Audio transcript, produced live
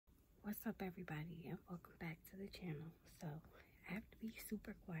What's up, everybody, and welcome back to the channel. So I have to be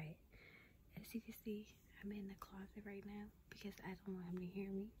super quiet. As you can see, I'm in the closet right now because I don't want him to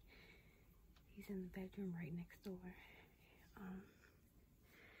hear me. He's in the bedroom right next door.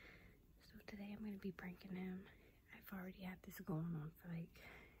 So today I'm going to be pranking him. I've already had this going on for like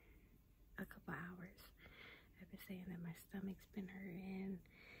a couple hours. I've been saying that my stomach's been hurting,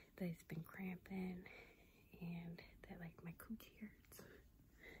 that it's been cramping, and that like my coochie hurts.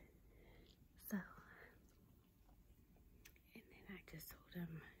 So, and then I just told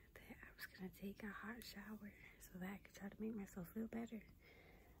him that I was gonna take a hot shower so that I could try to make myself feel better.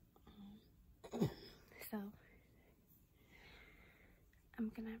 So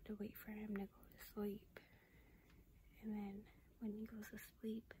I'm gonna have to wait for him to go to sleep, and then when he goes to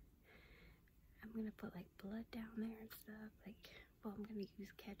sleep, I'm gonna put like blood down there and stuff. Like, well, I'm gonna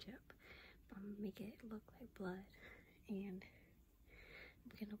use ketchup, but I'm gonna make it look like blood, and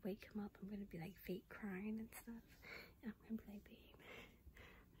I'm gonna wake him up. I'm gonna be like fake crying and stuff, and I'm gonna be like, babe,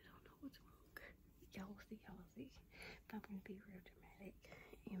 I don't know what's wrong. Y'all will see, y'all will see. But I'm gonna be real dramatic,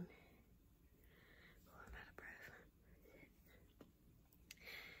 and oh, I'm out of breath.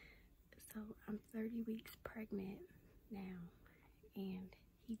 So I'm 30 weeks pregnant now, and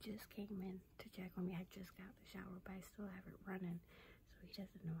he just came in to check on me. I just got the shower, but I still have it running, so he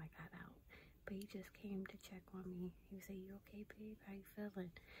doesn't know I got out. But he just came to check on me. He was like, "You okay, babe? How you feeling?" I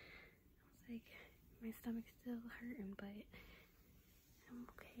was like, my stomach's still hurting, but I'm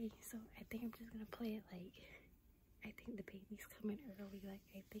okay. So I think I'm just gonna play it like I think the baby's coming early. Like,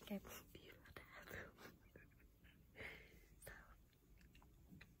 I think I might be about to have him. So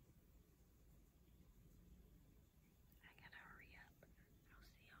I gotta hurry up. I'll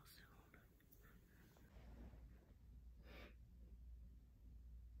see y'all soon.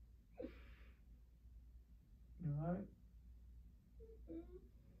 You alright?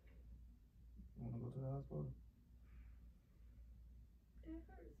 You wanna go to the hospital? It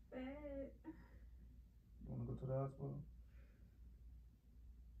hurts bad. You wanna go to the hospital?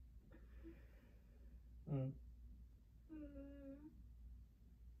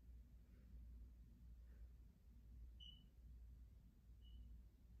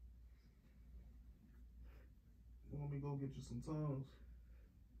 You want me to go get you some Tums?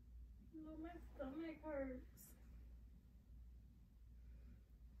 No, my stomach hurts.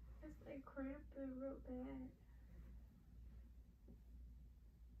 It's like cramping real bad.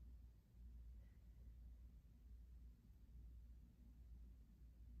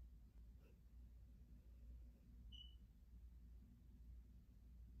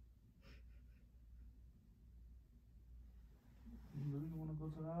 You really wanna go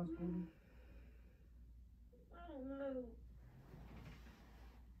to the hospital? I don't know.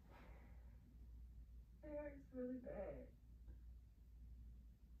 It hurts really bad.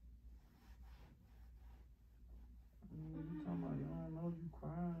 You talking about you don't know, you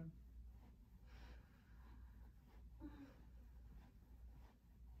crying.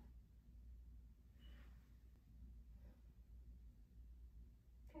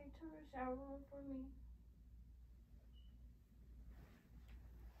 Can you turn the shower on for me?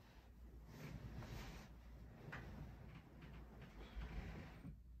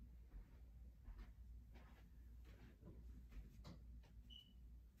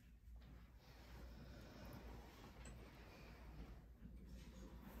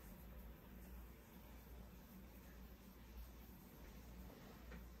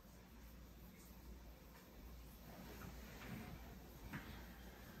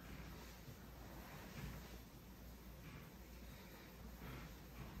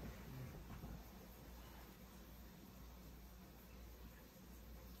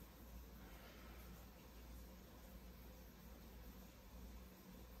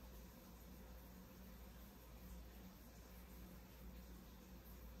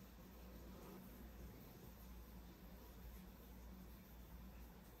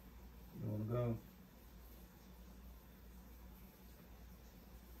 You wanna go?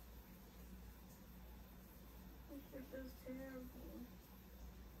 This shit is terrible.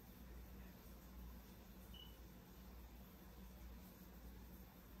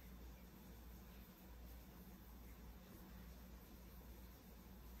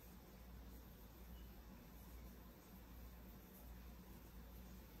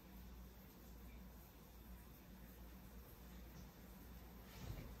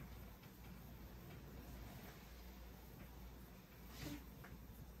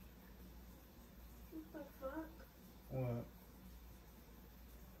 What the fuck? What?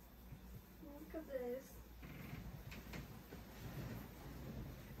 Look at this.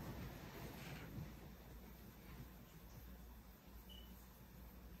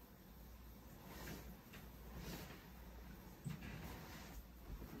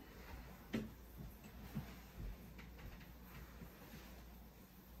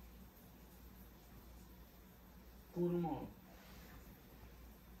 pull them off.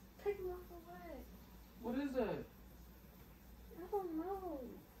 Take them off for what? What is that? I don't know.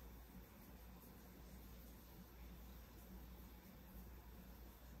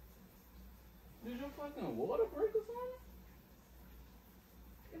 Did your fucking water break or something?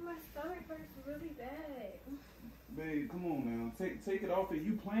 And my stomach hurts really bad. Babe, come on now. Take it off. If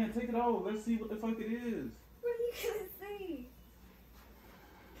you plan, take it off. Let's see what the fuck it is. What are you gonna see?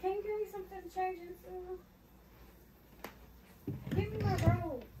 Can you give me something to change into? Give me my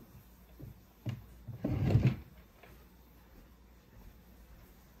robe.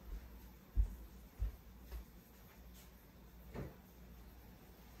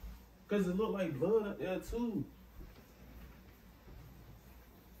 Cause it look like blood up there too.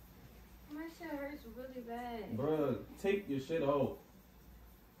 My shit hurts really bad. Bruh, take your shit off.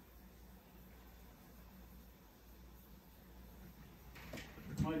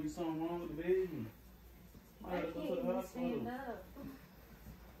 Might be something wrong with the baby. I Might have to can't go to the even hospital. stand up.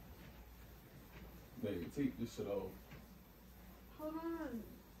 Baby, take this shit off. Hold on.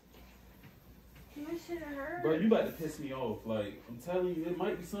 My shit hurts. Bro, you about to piss me off. Like, I'm telling you, it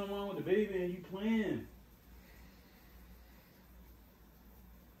might be something wrong with the baby and you playing.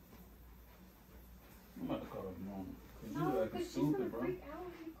 I'm about to call her mom. Cause you No, acting because she's gonna stupid, bro. freak out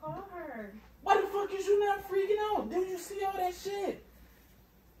if you call her. Why the fuck is you not freaking out? Did you see all that shit?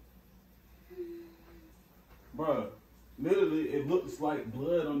 Bruh, literally, it looks like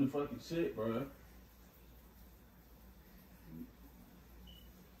blood on the fucking shit, bruh.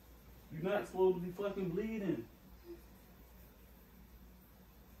 You're not supposed to be fucking bleeding.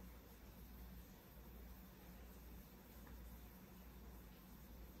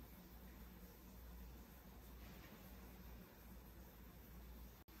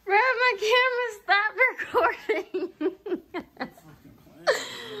 Brad, my camera stopped recording.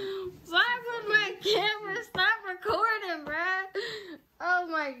 Why would my camera stop recording, Brad? Oh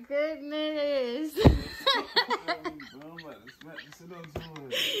my goodness. Bruh,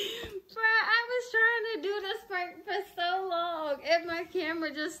 I was trying to do this for so long and my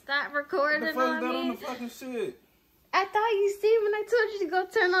camera just stopped recording What the fuck on is that me. on the fucking shit? I thought you see when I told you to go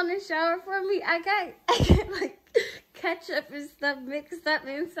turn on the shower for me, I got like ketchup and stuff mixed up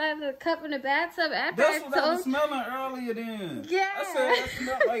inside of the cup in the bathtub after That's I what I was told smelling earlier then. Yeah. I said that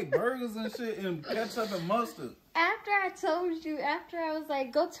smelled like burgers and shit and ketchup and mustard. after I told you, after I was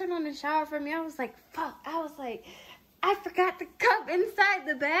like, go turn on the shower for me, I was like, fuck. I was like, I forgot the cup inside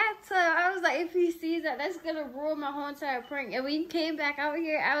the bathtub. I was like, if he sees that, that's gonna ruin my whole entire prank. And when he came back out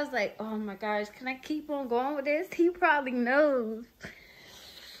here, I was like, oh my gosh, can I keep on going with this? He probably knows.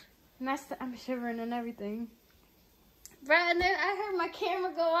 And I'm shivering and everything. Right, and then I heard my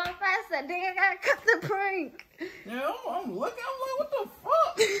camera go off. I said, dang, I gotta cut the prank. Yeah, I'm looking. I'm like, what the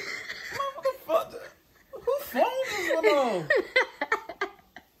fuck? What the fuck? Whose phone is it on?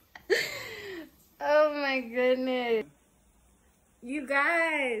 Oh my goodness. You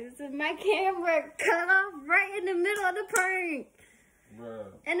guys, my camera cut off right in the middle of the prank. Bruh,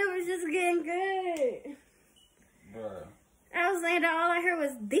 And it was just getting good. bruh. I was laying down, all I heard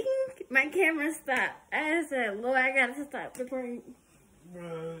was ding. My camera stopped. I said, Lord, I gotta stop the prank.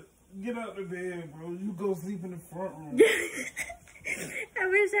 Bruh, get out the bed, bro. You go sleep in the front room. I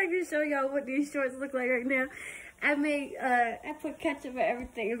wish I could show y'all what these shorts look like right now. I put ketchup and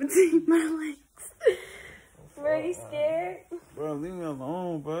everything in between my legs. Were you scared? Bro, leave me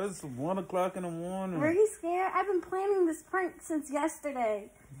alone, bro. It's 1 o'clock in the morning. Were you scared? I've been planning this prank since yesterday.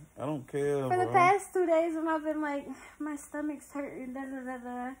 I don't care, For bro. the past 2 days when I've been like, my stomach's hurting, da da da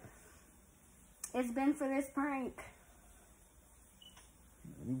da. It's been for this prank.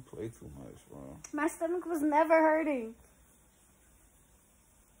 You play too much, bro. My stomach was never hurting.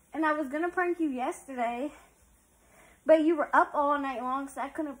 And I was gonna prank you yesterday. But you were up all night long, so I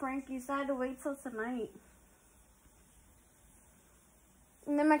couldn't prank you, so I had to wait till tonight.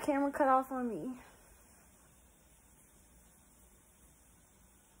 And then my camera cut off on me.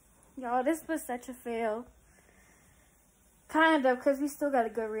 Y'all, this was such a fail. Kind of, because we still got a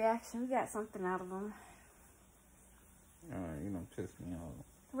good reaction. We got something out of them. Alright, you done pissed me off.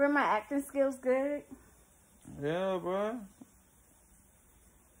 Were my acting skills good? Yeah, bro.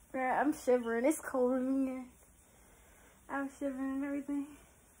 Bruh, I'm shivering. It's cold in here. I'm shivering and everything.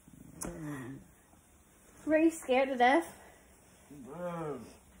 Were you scared to death? Bro,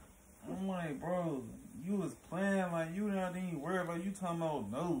 I'm like, bro, you was playing like you not even worried about you talking about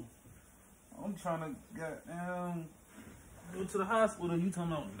no. I'm trying to goddamn go to the hospital. You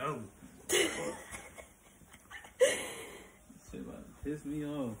talking about no. Shit about to piss me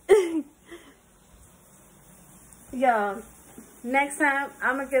off. Y'all, Next time,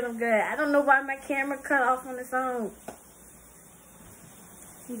 I'm going to get them good. I don't know why my camera cut off on its own.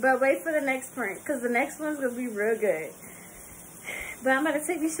 But wait for the next print, because the next one's going to be real good. But I'm going to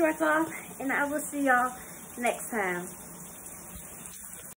take these shorts off, and I will see y'all next time.